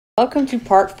Welcome to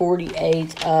part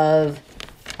 48 of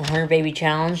the 100 Baby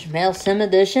Challenge, Male Sim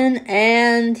Edition,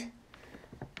 and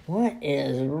what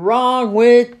is wrong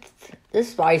with the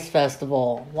Spice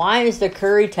Festival? Why is the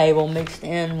curry table mixed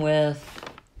in with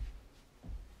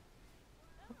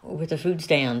the food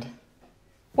stand?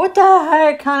 What the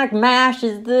heck kind of mash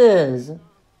is this?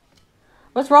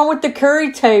 What's wrong with the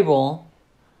curry table?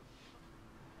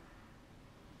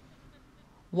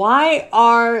 Why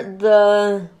are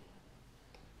the...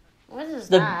 What is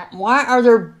that? Why are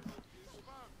there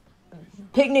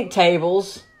picnic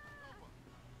tables?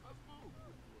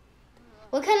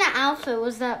 What kind of outfit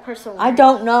was that person wearing? I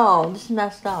don't know. This is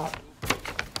messed up.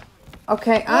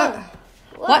 Okay,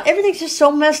 what? Everything's just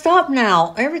so messed up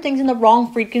now. Everything's in the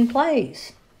wrong freaking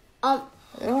place. I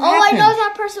know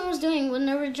that person was doing when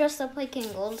they were dressed up like in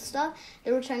gold stuff.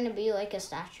 They were trying to be like a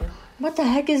statue. What the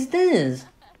heck is this?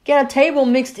 Get a table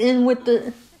mixed in with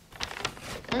the...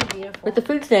 That's beautiful. With the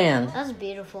food stand. That's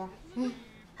beautiful. How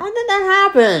did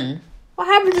that happen? What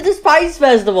happened to the Spice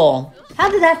Festival?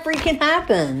 How did that freaking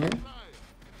happen?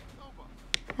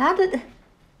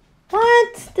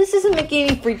 What? This doesn't make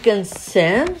any freaking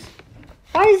sense.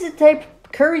 Why is the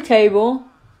curry table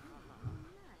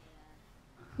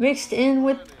mixed in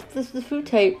with the food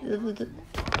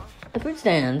the food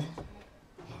stand?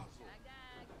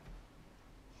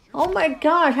 Oh my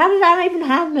gosh, how did that even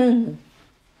happen?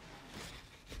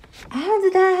 How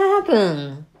did that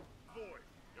happen?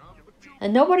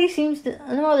 And no other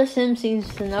sim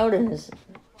seems to notice.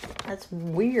 That's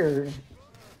weird.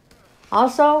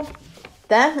 Also,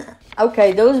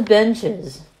 those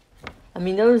benches.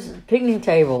 Those picnic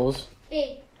tables.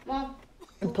 Hey, Mom.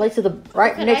 In place of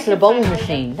next to the bubble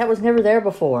machine. That was never there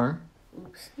before.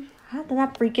 Oops. How did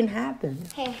that freaking happen?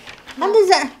 Hey. How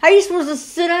are you supposed to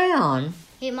sit down?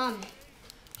 Hey, Mom.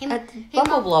 At the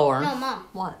bubble blower. No, Mom.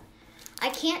 What? I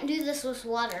can't do this with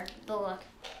water, but look.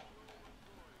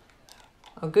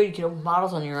 Oh, good. You can open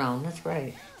bottles on your own. That's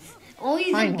great.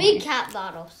 Only the big cat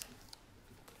bottles.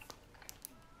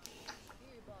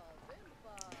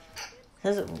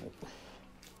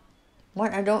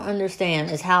 What I don't understand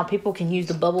is how people can use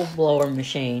the bubble blower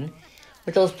machine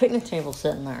with those picnic tables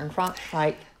sitting there in front,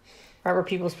 right where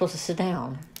people are supposed to sit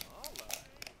down.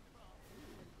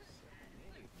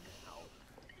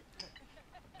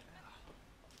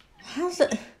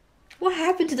 What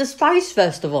happened to the Spice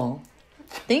Festival?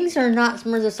 Things are not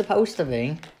where they're supposed to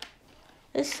be.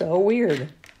 It's so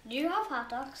weird. Do you have hot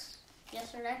dogs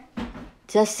yesterday?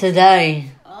 Just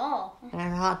today. Oh. I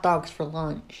had hot dogs for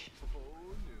lunch.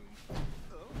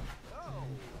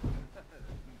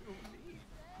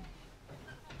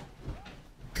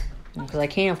 Because I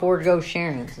can't afford to go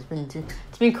Sharon's.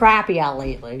 It's been crappy out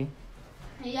lately.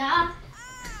 Yeah.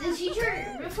 The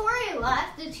teacher, before I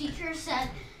left, the teacher said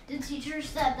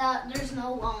that there's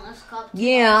no wellness cup.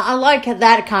 Yeah, I like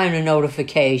that kind of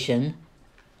notification.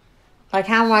 Like,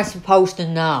 how am I supposed to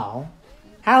know?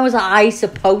 How was I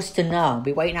supposed to know?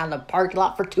 Be waiting out in the parking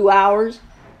lot for 2 hours?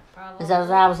 Probably. Is that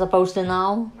what I was supposed to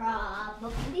know?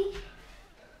 Probably.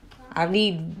 I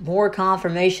need more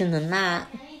confirmation than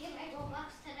that. Can I get my gold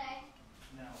box today?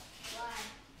 No. Why?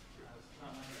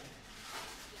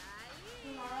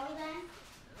 Tomorrow then?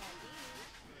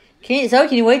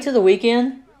 Can you wait till the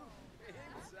weekend?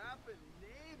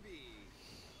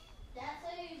 Dad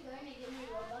said he was going to give me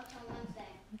gold box on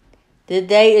Wednesday.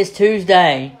 Today is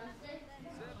Tuesday.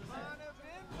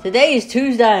 Today is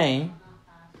Tuesday.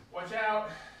 Watch out,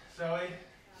 Zoe.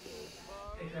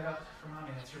 Take that up for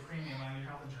mommy. That's your premium on your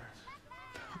health insurance.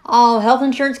 Oh, health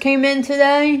insurance came in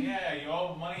today? Yeah, you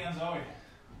owe money on Zoe.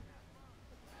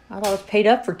 I thought I was paid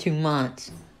up for 2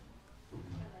 months.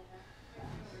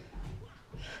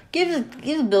 Give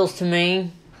the bills to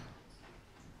me.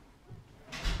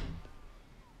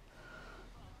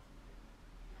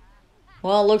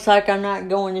 Well, it looks like I'm not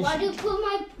going to... Why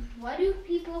do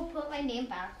people put my name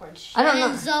backwards? I don't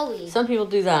know. Zoe. Some people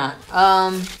do that.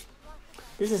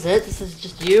 This is it? This is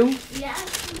just you?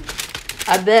 Yes.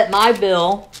 I bet my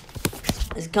bill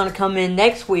is going to come in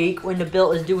next week when the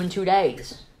bill is due in 2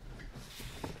 days.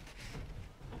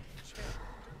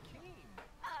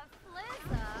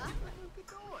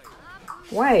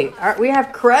 Wait, we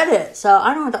have credit, so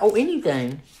I don't have to owe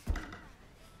anything.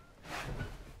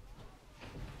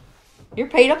 You're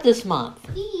paid up this month.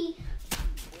 You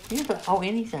don't have to owe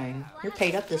anything. You're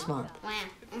paid up this month. Why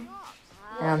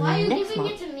are you giving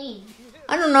it to me?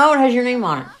 I don't know. It has your name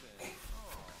on it.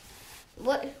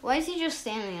 What? Why is he just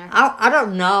standing there? I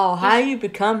don't know how you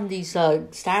become these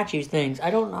statues things. I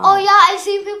don't know. Oh yeah, I've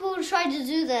seen people who try to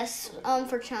do this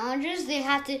for challenges.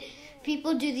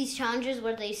 People do these challenges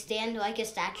where they stand like a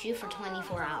statue for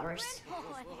 24 hours.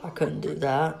 I couldn't do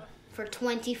that. for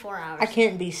 24 hours. I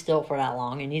can't be still for that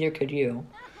long, and neither could you.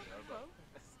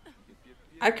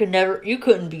 You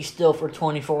couldn't be still for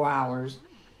 24 hours.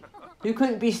 You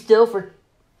couldn't be still for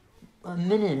a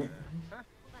minute.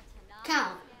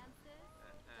 Count.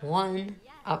 1.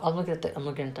 I'm looking at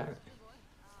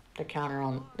the counter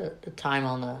on the time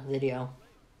on the video.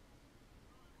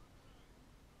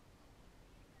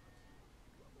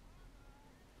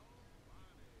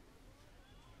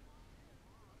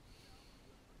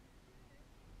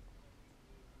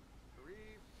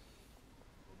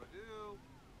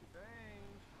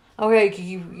 Okay,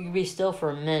 you can be still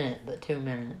for a minute, but 2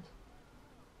 minutes.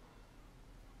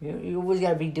 You always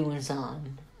gotta be doing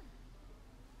something.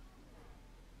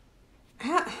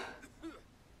 I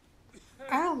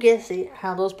don't get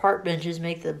how those park benches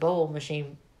make the bowl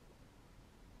machine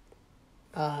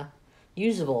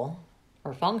usable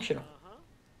or functional.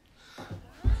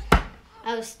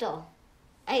 I was still.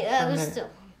 I was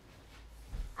still.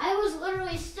 I was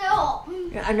literally still.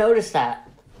 Yeah, I noticed that.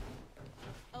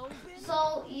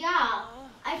 So yeah,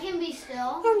 I can be still.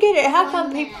 I don't get it. How 1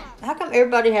 come minute. How come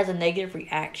everybody has a negative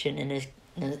reaction in this?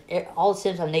 All the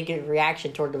Sims have a negative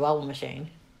reaction toward the bubble machine.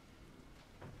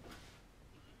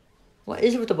 What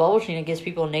is it with the bubble machine that gives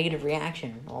people a negative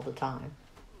reaction all the time?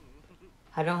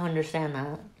 I don't understand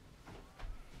that.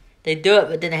 They do it,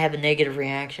 but then they have a negative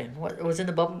reaction. What was in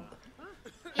the bubble?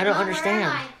 I don't Mom, understand.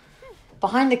 where am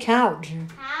Behind the couch.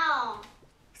 I? How?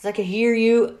 Because I can hear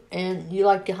you, and you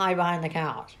like to hide behind the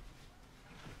couch.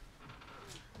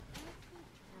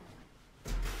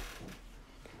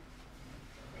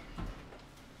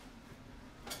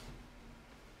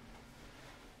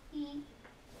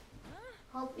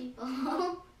 Help me,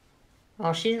 Mom.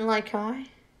 Oh, she didn't like Kai?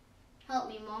 Help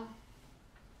me, Mom.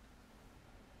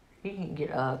 You can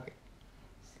get up.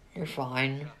 You're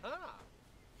fine.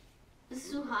 It's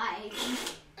too high.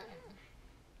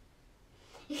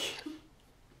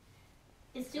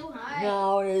 It's too high.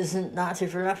 No, it isn't. Not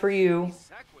for you.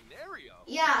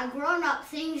 Yeah, a grown up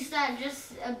thinks that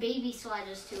just a baby slide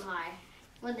is too high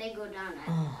when they go down it.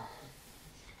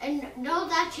 And know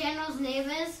that channel's name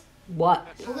is What?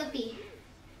 Blippi.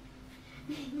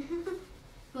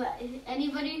 What?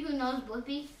 Anybody who knows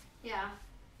Blippi? Yeah.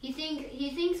 He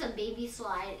thinks a baby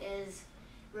slide is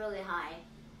really high.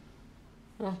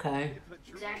 Okay.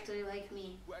 Exactly like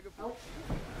me. Oh.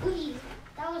 Ooh,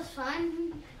 that was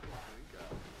fun.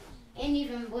 And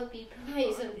even Blippi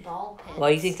plays in ball pits.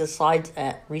 Well, you think the slides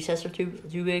at recess are too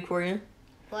big for you?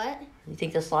 What? You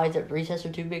think the slides at recess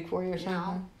are too big for you or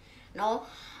something? No.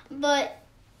 But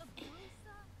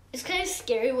it's kind of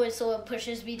scary when someone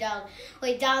pushes me down,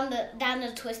 like down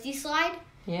the twisty slide.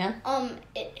 Yeah.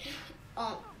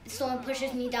 Someone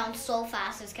pushes me down so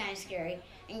fast, it's kind of scary.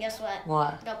 And guess what?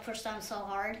 What? I got pushed down so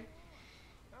hard.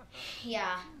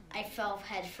 Yeah, I fell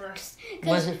head first.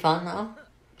 Was it fun though?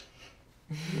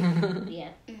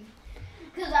 Yeah.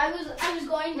 Because I was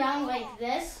going down like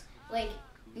this, like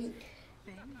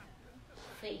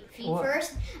feet What?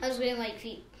 first. I was going like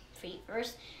feet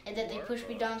first, and then they pushed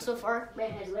me down so far, my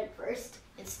head went first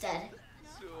instead.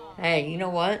 Hey, you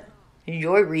know what?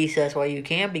 Enjoy recess while you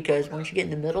can, because once you get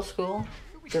into middle school,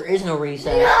 there is no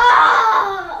recess.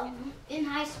 No! In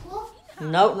high school?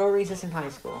 Nope, no recess in high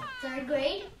school. 3rd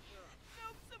grade?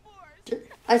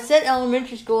 I said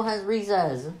elementary school has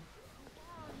recess.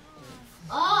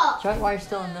 Oh, Try while you're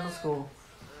still in middle school.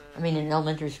 I mean, in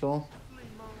elementary school.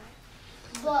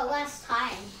 but less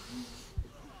time.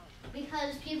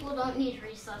 Because people don't need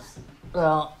recess.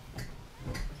 Well,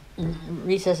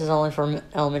 recess is only for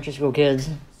elementary school kids.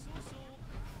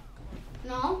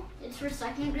 No, it's for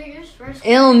 2nd graders, 1st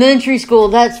grade. Elementary school,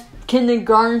 that's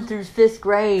kindergarten through 5th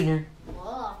grade.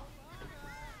 Whoa.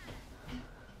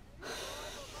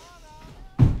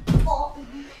 Oh,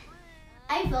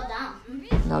 I fell down.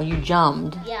 No, you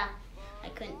jumped. Yeah, I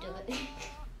couldn't do it.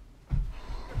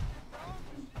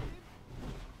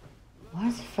 Why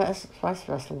is the Spice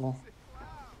Festival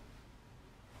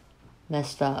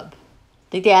messed up?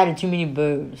 I think they added too many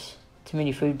booths. Too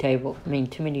many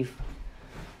too many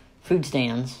food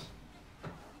stands.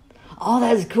 Oh,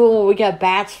 that's cool. We got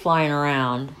bats flying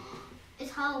around.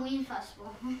 It's Halloween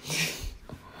festival.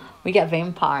 We got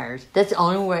vampires. That's the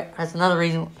only way. That's another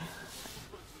reason.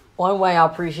 One way I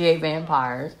appreciate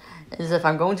vampires is if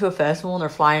I'm going to a festival and they're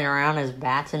flying around as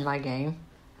bats in my game.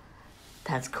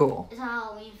 That's cool. It's a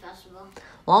Halloween festival.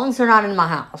 As long as they're not in my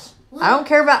house. I don't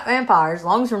care about vampires. As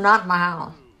long as they're not in my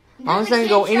house. As long as they can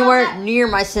go anywhere near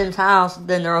my Sim's house,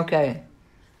 then they're okay.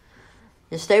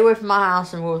 Just stay away from my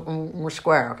house and we're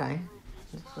square, okay?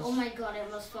 Oh my god, I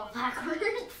almost fell backwards.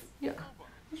 Yeah.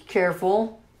 Just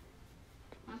careful.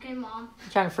 Okay, Mom.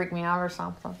 You trying to freak me out or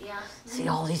something? Yes. See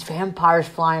all these vampires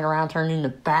flying around turning into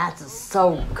bats is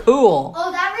so cool.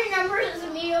 Oh, that remembers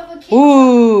me of a kid.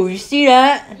 Ooh, you see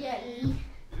that? Yeah.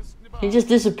 He just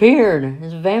disappeared.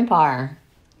 It's a vampire.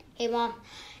 Hey, Mom.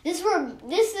 This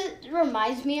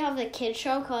reminds me of the kid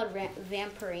show called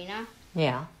Vampirina.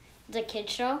 Yeah. It's a kid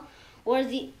show where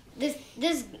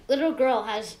this little girl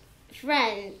has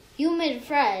human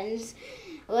friends,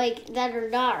 like that are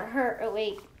not her,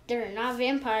 like they're not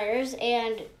vampires,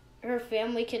 and her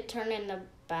family could turn into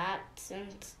bats and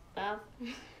stuff.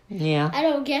 Yeah. I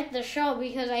don't get the show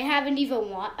because I haven't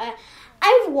even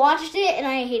I've watched it and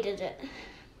I hated it.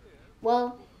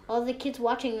 Well, all the kids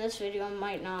watching this video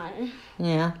might not.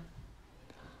 Yeah.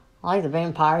 I like the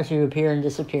vampires who appear and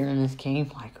disappear in this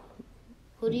game. Like,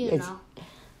 who do you know?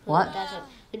 What?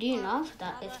 Who do you know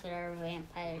if they're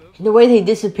vampires? The way they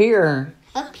disappear.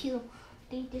 Up you.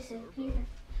 They disappear.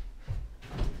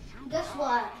 Guess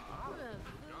what?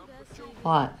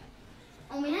 What?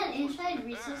 We had inside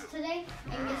recess today,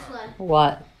 and guess what?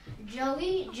 What?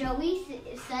 Joey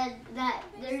said that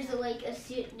there's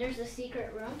a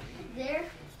secret room there.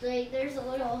 Like there's a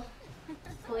little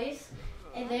place,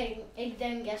 and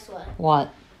then guess what?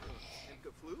 What?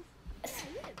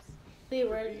 We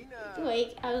were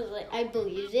like, I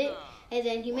believed it, and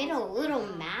then he made a little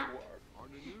map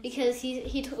because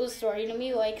he told a story to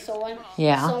me like someone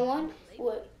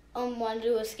would wanted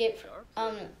to escape.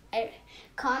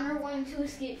 Connor wanted to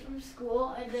escape from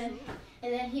school, and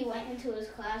then he went into his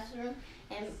classroom,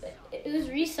 and it was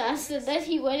recess, and then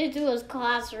he went into his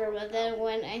classroom, and then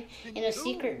went in a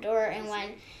secret door and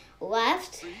went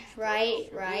left, right,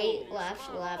 left,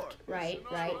 right,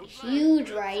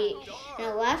 huge right,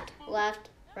 and left,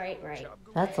 right.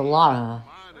 That's a lot of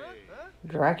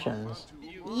directions.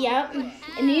 Yep,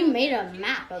 and he made a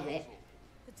map of it.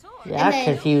 Yeah, that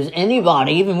confused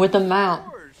anybody, even with a map.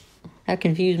 That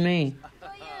confused me.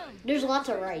 There's lots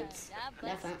of rights,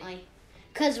 definitely.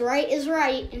 Because right is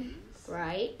right.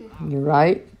 Right? You're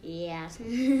right? Yes.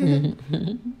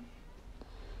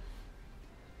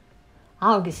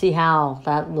 I don't see how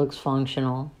that looks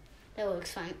functional. That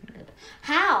looks fine.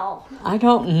 How? I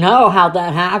don't know how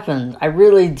that happened. I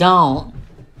really don't.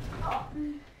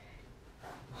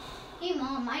 Hey,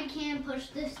 Mom, I can't push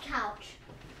this couch.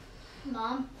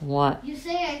 Mom? What? You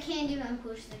say I can't even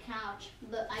push the couch,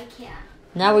 but I can.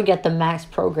 Now we get the max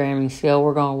programming skill.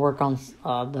 We're going to work on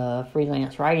the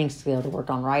freelance writing skill to work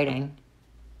on writing.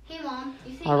 Hey, Mom.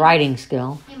 You say writing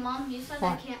skill. Hey, Mom, you said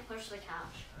I can't push the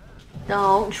couch.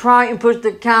 Don't try and push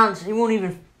the couch. You won't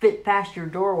even fit past your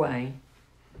doorway.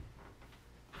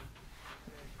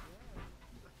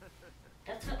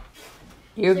 That's it.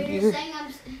 You're saying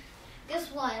I'm...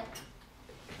 Guess what?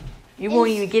 You won't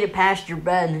even get it past your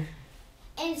bed.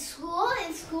 In school,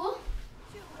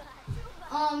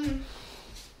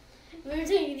 we were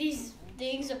doing these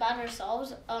things about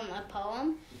ourselves, a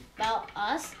poem about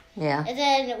us. Yeah. And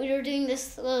then we were doing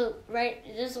this little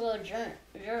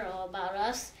journal about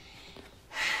us.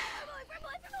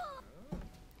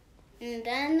 And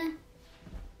then,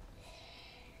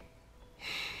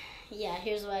 yeah,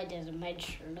 here's what I did in my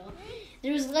journal.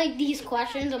 There was like these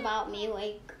questions about me,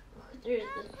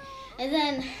 and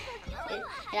then it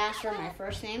asked for my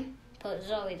first name. Put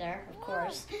Zoe there, of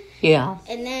course. Yeah.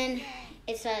 And then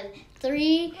it said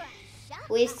 3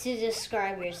 ways to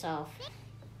describe yourself.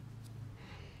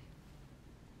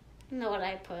 You know what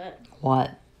I put?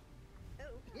 What?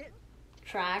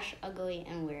 Trash, ugly,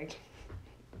 and weird.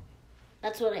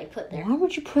 That's what I put there. Why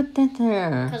would you put that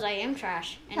there? Because I am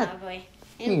trash and ugly.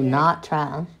 And You're weird. not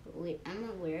trash. I'm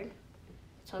a weird.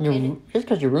 It's okay Just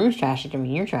because your room's trash doesn't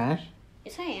mean you're trash.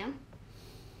 Yes, I am.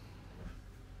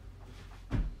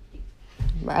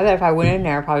 I bet if I went in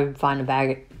there, I'd probably find a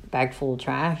bag full of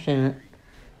trash in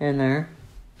there.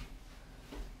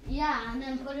 Yeah, and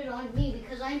then put it on me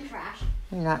because I'm trash.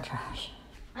 You're not trash.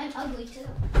 I'm ugly too.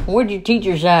 What did your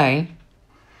teacher say?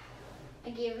 I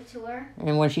gave it to her.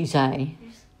 And what did she say?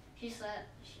 She said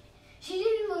she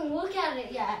didn't even look at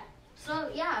it yet. So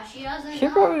yeah, she doesn't. She's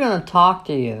know. probably gonna talk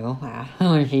to you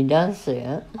when she does see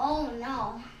it. Oh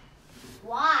no!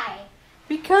 Why?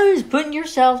 Because putting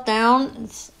yourself down,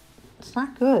 it's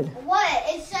not good. What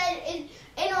it said,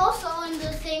 and also in the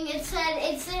thing it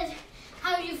said,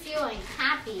 how are you feeling?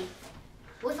 Happy.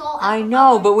 With all. I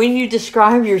know, but when you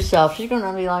describe yourself, she's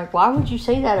gonna be like, "Why would you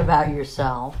say that about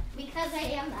yourself?" Because I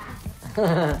am that.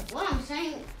 What I'm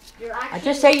saying, you're actually. I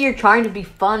just say you're trying to be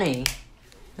funny.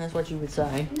 That's what you would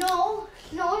say. No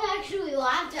one actually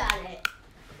laughed at it.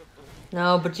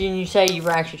 No, but then you say you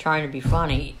were actually trying to be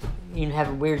funny. You have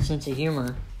a weird sense of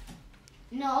humor.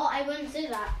 No, I wouldn't say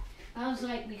that. I was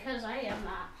like, because I am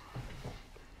that.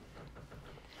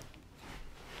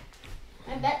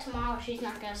 I bet tomorrow she's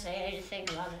not going to say anything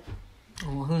about it.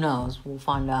 Well, who knows? We'll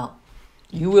find out.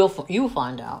 You will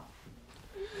find out.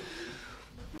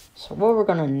 So what we're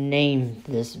going to name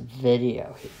this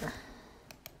video here.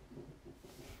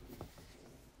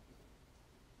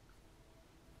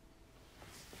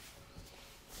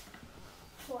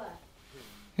 What?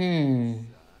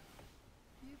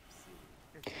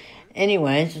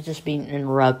 Anyways, it's just being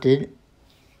interrupted.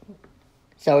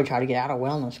 So we try to get out of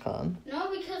wellness club. No,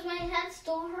 because my head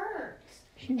still hurts.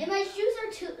 And my shoes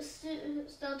are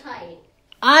still tight.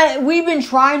 We've been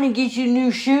trying to get you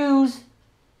new shoes.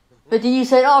 But then you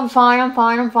said, oh, I'm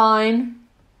fine.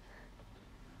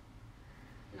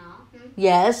 No.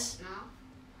 Yes. No.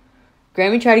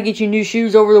 Grammy tried to get you new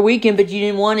shoes over the weekend, but you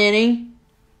didn't want any.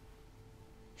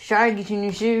 She tried to get you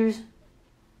new shoes.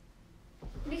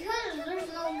 Because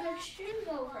there's no good shoes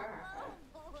over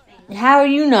her. How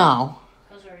do you know?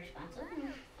 Because they're expensive.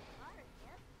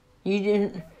 You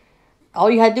didn't. All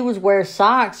you had to do was wear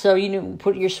socks, so you didn't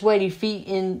put your sweaty feet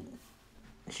in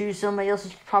shoes somebody else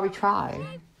has probably tried.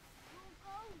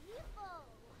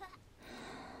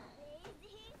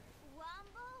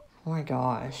 Oh my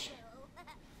gosh.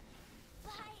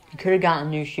 You could have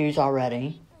gotten new shoes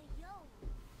already.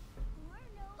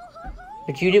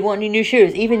 But you didn't want any new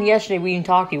shoes. Even yesterday we even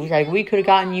talked to you. We was like, we could have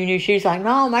gotten you new shoes. Like,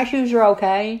 no, my shoes are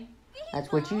okay.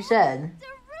 That's what you said.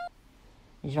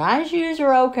 My shoes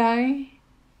are okay.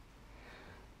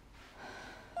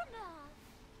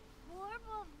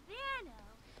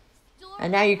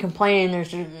 And now you're complaining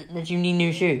that you need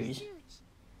new shoes.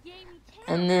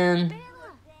 And then,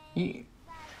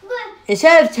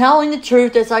 instead of telling the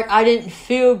truth, that's like, I didn't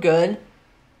feel good.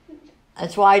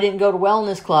 That's why I didn't go to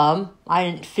wellness club. I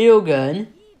didn't feel good.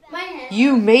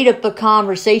 You made up a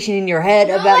conversation in your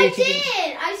head about I your did.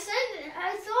 I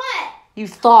thought. You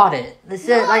thought it. No,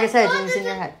 like I said, it was in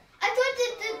your head. I thought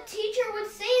that the teacher would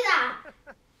say that.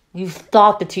 You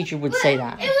thought the teacher would say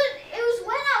that. It was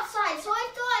wet outside, so I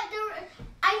thought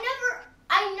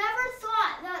I never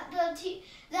thought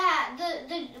that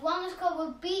the wellness club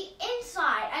would be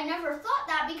inside. I never thought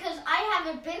that because I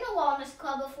haven't been to wellness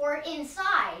club before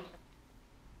inside.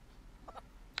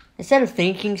 Instead of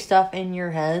thinking stuff in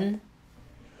your head,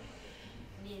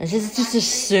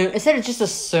 instead of just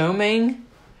assuming,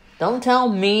 don't tell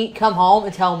me, come home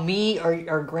and tell me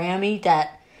or Grammy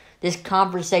that this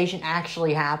conversation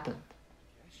actually happened.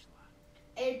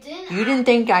 It didn't. You didn't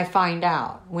think I'd find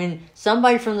out. When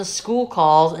somebody from the school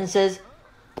calls and says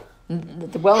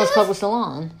the wellness club was still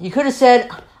on, you could have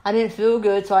said, I didn't feel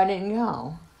good, so I didn't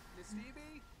go.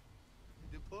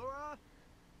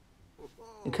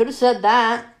 You could have said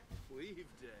that.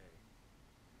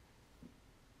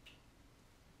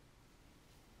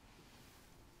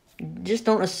 Just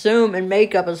don't assume and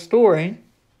make up a story.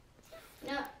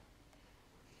 No.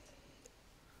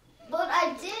 But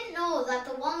I didn't know that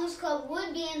the wellness club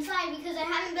would be inside because I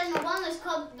haven't been to wellness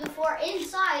club before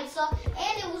inside. So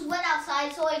and it was wet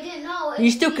outside, so I didn't know.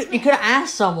 You could have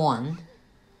asked someone,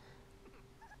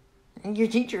 your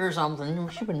teacher or something.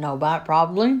 She would know about it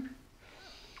probably,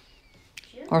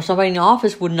 or somebody in the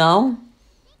office would know.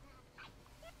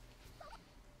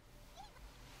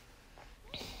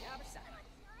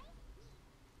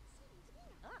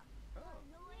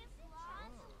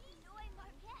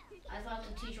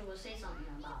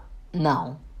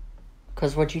 No,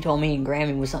 because what you told me and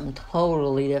Grammy was something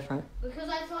totally different. Because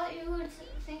I thought you would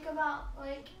think about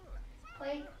like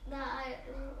that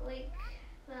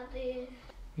the.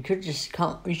 You could just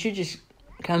come. You should just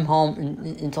come home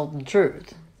and tell the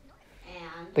truth.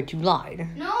 But you lied.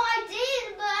 No, I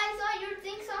did, but I thought you'd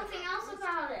think something else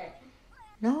about it.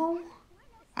 No,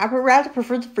 I would rather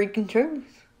prefer the freaking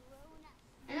truth.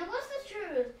 And what's the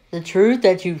truth? The truth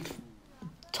that you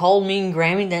told me and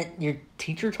Grammy that your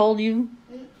teacher told you?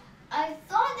 I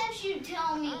thought that you'd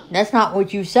tell me. That's not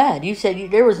what you said. You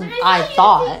said there was an I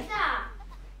thought.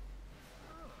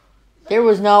 There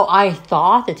was no I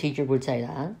thought the teacher would say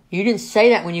that. You didn't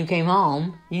say that when you came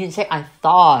home. You didn't say I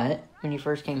thought when you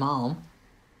first came home.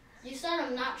 You said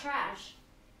I'm not trash.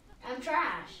 I'm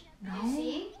trash. No. You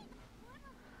see?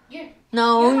 You're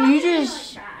you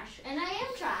just... like trash. And I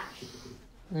am trash.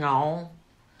 No.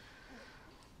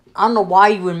 I don't know why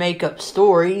you would make up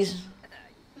stories.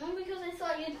 No, because I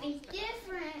thought you'd think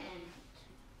different.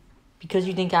 Because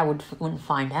you think I wouldn't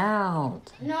find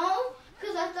out. No,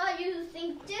 because I thought you'd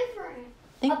think different.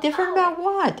 Think different about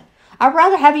what? I'd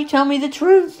rather have you tell me the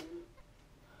truth.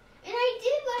 And I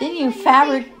did, but Then you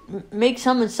make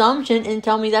some assumption and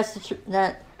tell me that's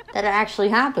that it actually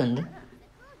happened. No,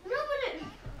 but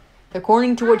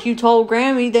according to what you told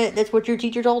Grammy, that's what your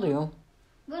teacher told you.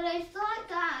 But I thought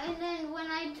that, and then when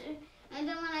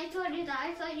I told you that, I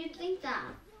you think that?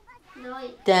 No,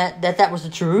 That was the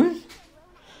truth?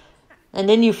 And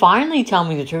then you finally tell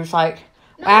me the truth, like,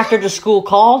 no, after the school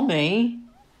called me.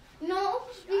 No,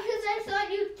 because I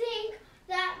thought you'd think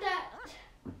that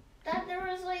there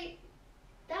was, like,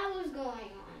 that was going on.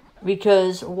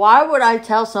 Because why would I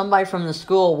tell somebody from the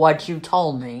school what you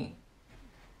told me?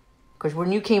 Because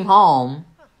when you came home,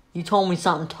 you told me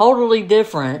something totally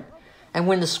different. And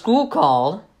when the school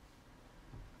called,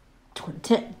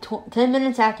 10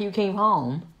 minutes after you came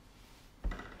home,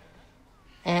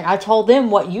 and I told them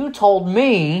what you told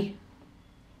me,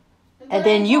 and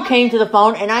then you came to the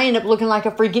phone, and I ended up looking like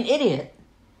a freaking idiot.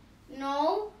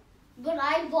 No, but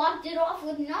I blocked it off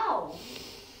with no.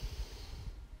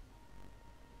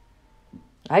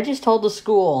 I just told the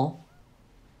school,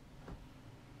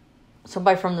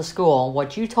 somebody from the school,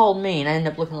 what you told me, and I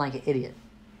ended up looking like an idiot.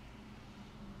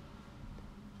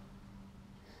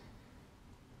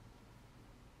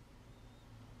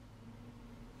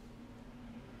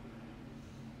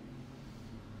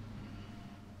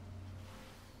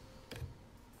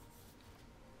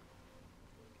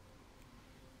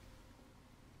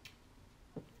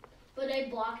 But I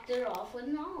blocked it off with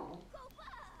no.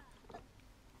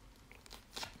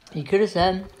 You could have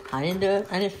said, I didn't do it.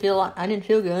 I didn't feel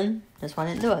good. That's why I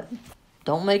didn't do it.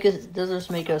 Don't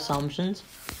just make assumptions.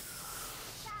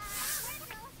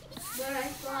 But I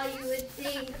thought you would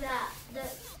think that.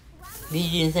 You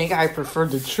didn't think I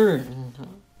preferred the truth.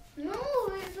 No,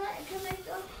 it's not because I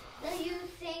thought that you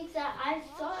think that I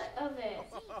thought of it.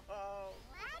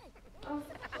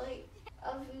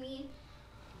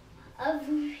 Of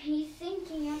me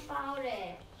thinking about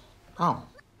it. Oh.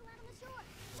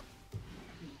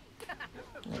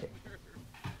 What?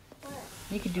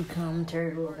 You could do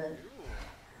commentary a little bit.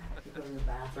 Go to the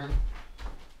bathroom.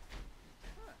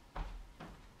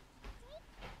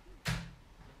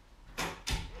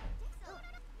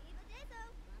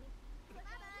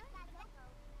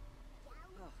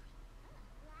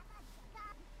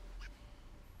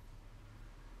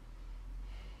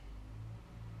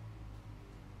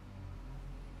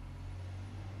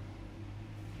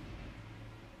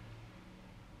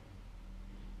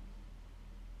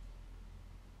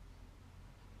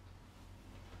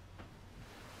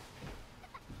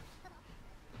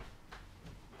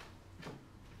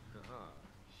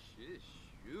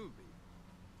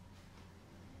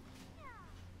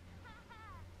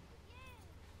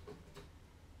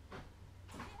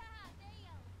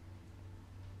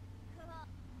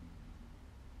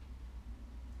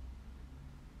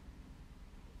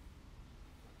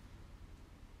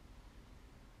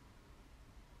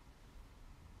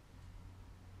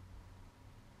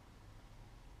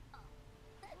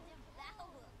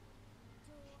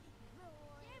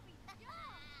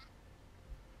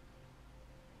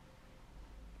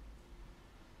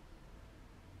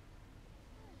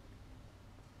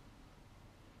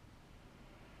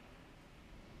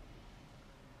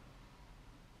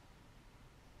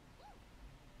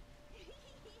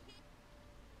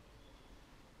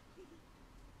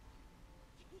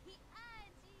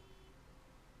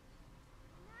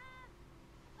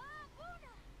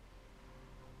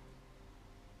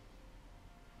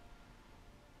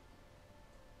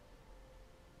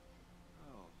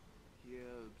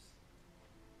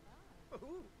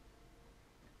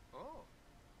 Oh.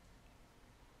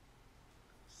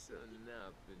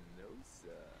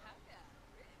 Sonapinosa.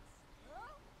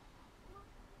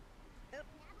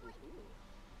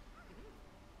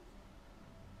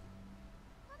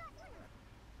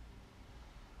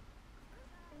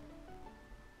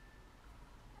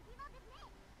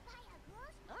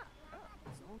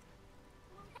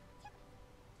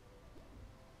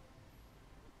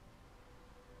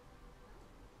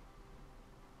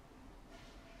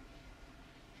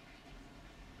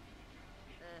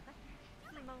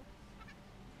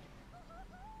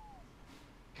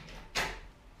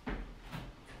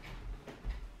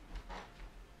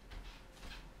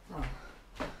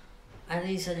 At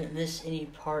least I didn't miss any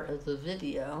part of the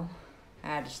video. I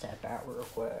had to step out real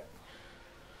quick.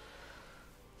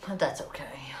 But that's okay.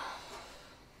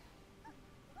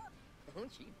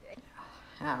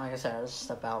 Yeah, like I said, I just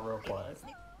step out real quick.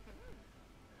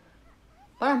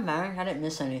 But I'm married. I didn't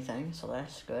miss anything, so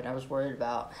that's good. I was worried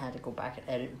about had to go back and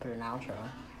edit and put an outro.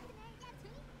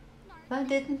 But I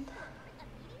didn't.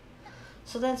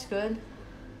 So that's good.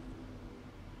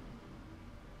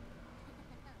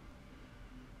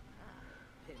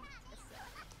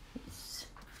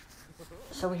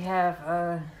 So we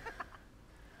have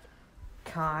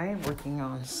Kai working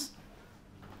on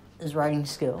his writing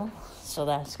skill. So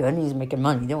that's good. He's making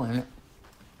money doing it.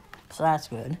 So that's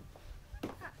good.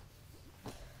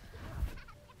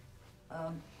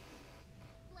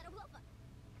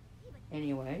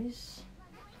 Anyways.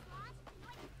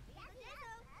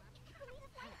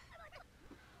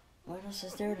 What else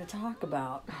is there to talk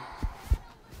about?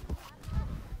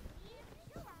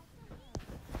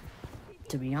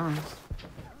 To be honest.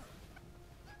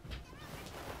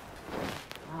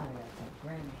 I gotta tell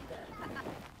Granny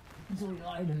that. Zoe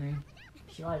lied to me.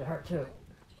 She lied to her too.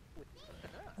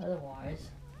 Otherwise,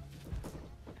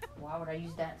 why would I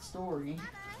use that story?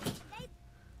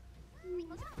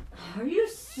 Are you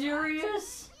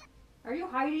serious? Are you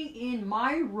hiding in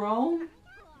my room?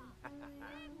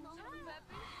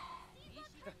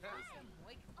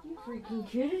 You freaking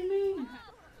kidding me?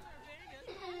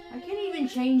 I can't even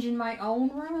change in my own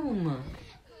room.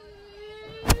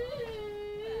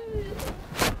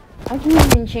 I can't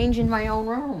even change in my own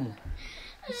room.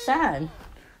 It's sad.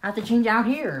 I have to change out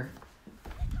here.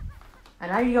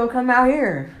 And how you gonna come out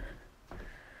here?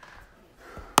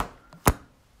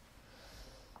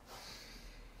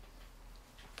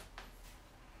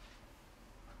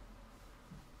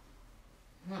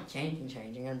 I'm not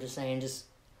changing. I'm just saying, just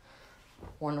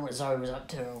wondering what Zoe was up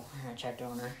to. And I checked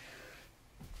on her.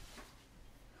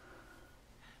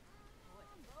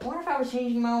 What if I was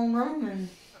changing my own room and...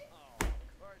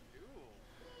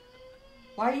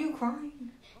 Why are you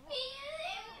crying?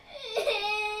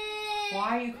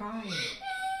 Why are you crying?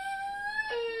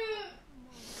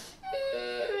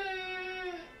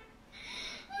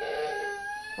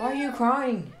 Why are you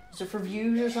crying? Is it for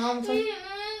views or something?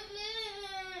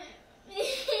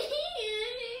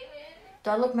 Do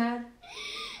I look mad?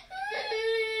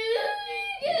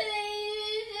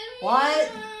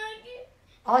 What?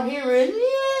 All I hear is...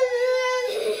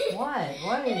 What?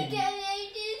 What?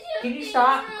 Can you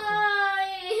stop?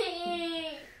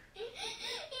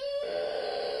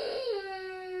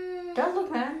 Do I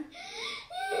look mad?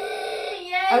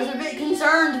 I was a bit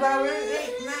concerned, but I was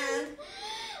mad.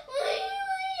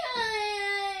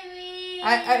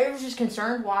 I was just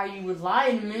concerned why you would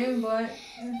lie to me, but...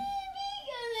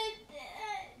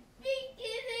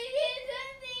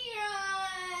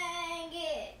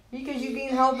 Because you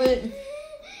can't help it.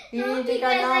 You didn't think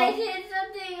I know. I did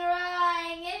something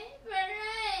wrong. It's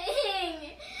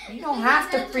wrong. You don't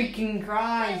have to freaking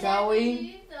cry,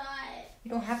 Zoe. You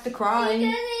don't have to cry. Because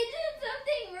I did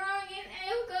something wrong and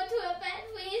I'll go to a bad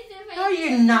place if I... No,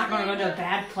 you're not going to go to a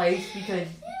bad place because...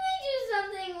 If I do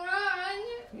something wrong.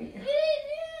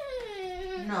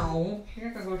 No, you're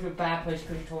not going to go to a bad place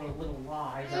because you told a little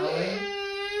lie, Zoe.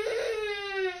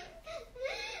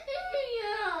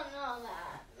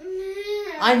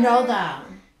 I know that.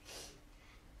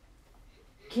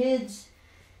 Kids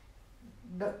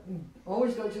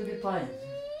always go to a good place.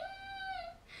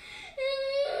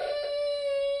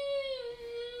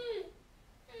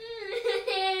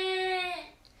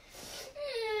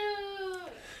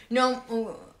 No,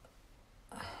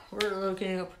 we're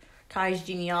looking up Kai's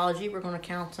genealogy. We're going to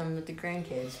count some with the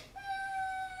grandkids.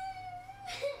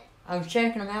 I'm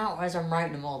checking them out as I'm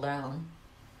writing them all down.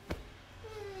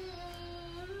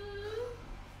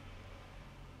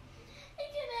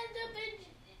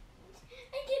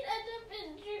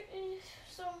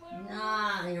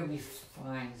 Nah, you'll be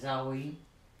fine, Zoe.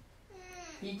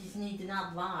 You just need to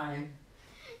not lie.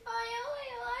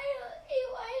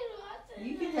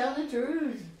 You can tell the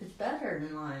truth. It's better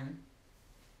than lying.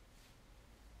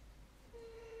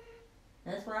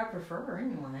 That's what I prefer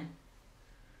anyway.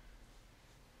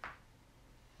 I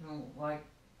don't like,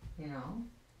 you know.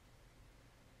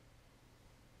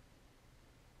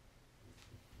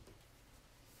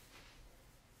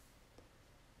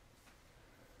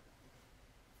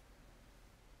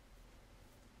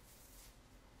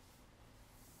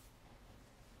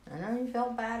 I know you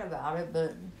felt bad about it,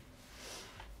 but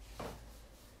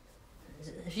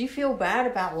if you feel bad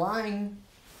about lying,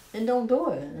 then don't do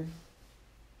it.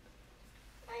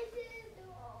 I didn't do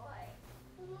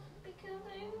it because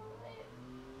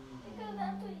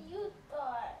that's what you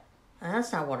thought. And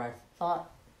that's not what I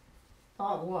thought.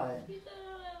 Thought what? You thought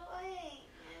I was lying.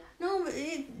 No, but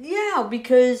yeah,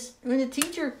 because when the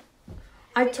teacher,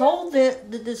 I told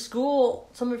the school,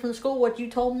 somebody from the school, what you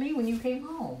told me when you came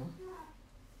home.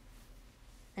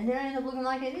 And then I ended up looking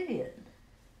like an idiot.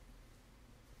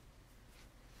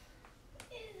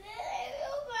 I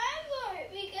feel bad for it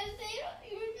because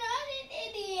you're not an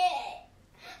idiot.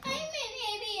 I'm an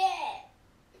idiot.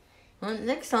 Well,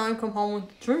 next time, come home with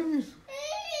the truth. I'm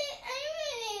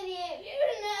an idiot.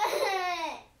 You're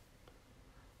not.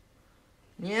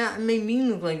 Yeah, it made me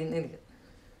look like an idiot.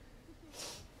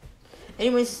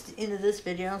 Anyways, into this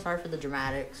video. Sorry for the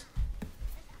dramatics.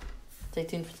 Stay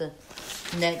tuned for the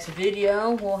next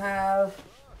video. We'll have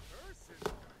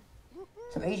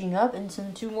some aging up and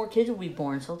 2 more kids will be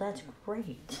born. So that's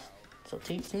great. So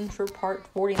stay tuned for part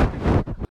 49.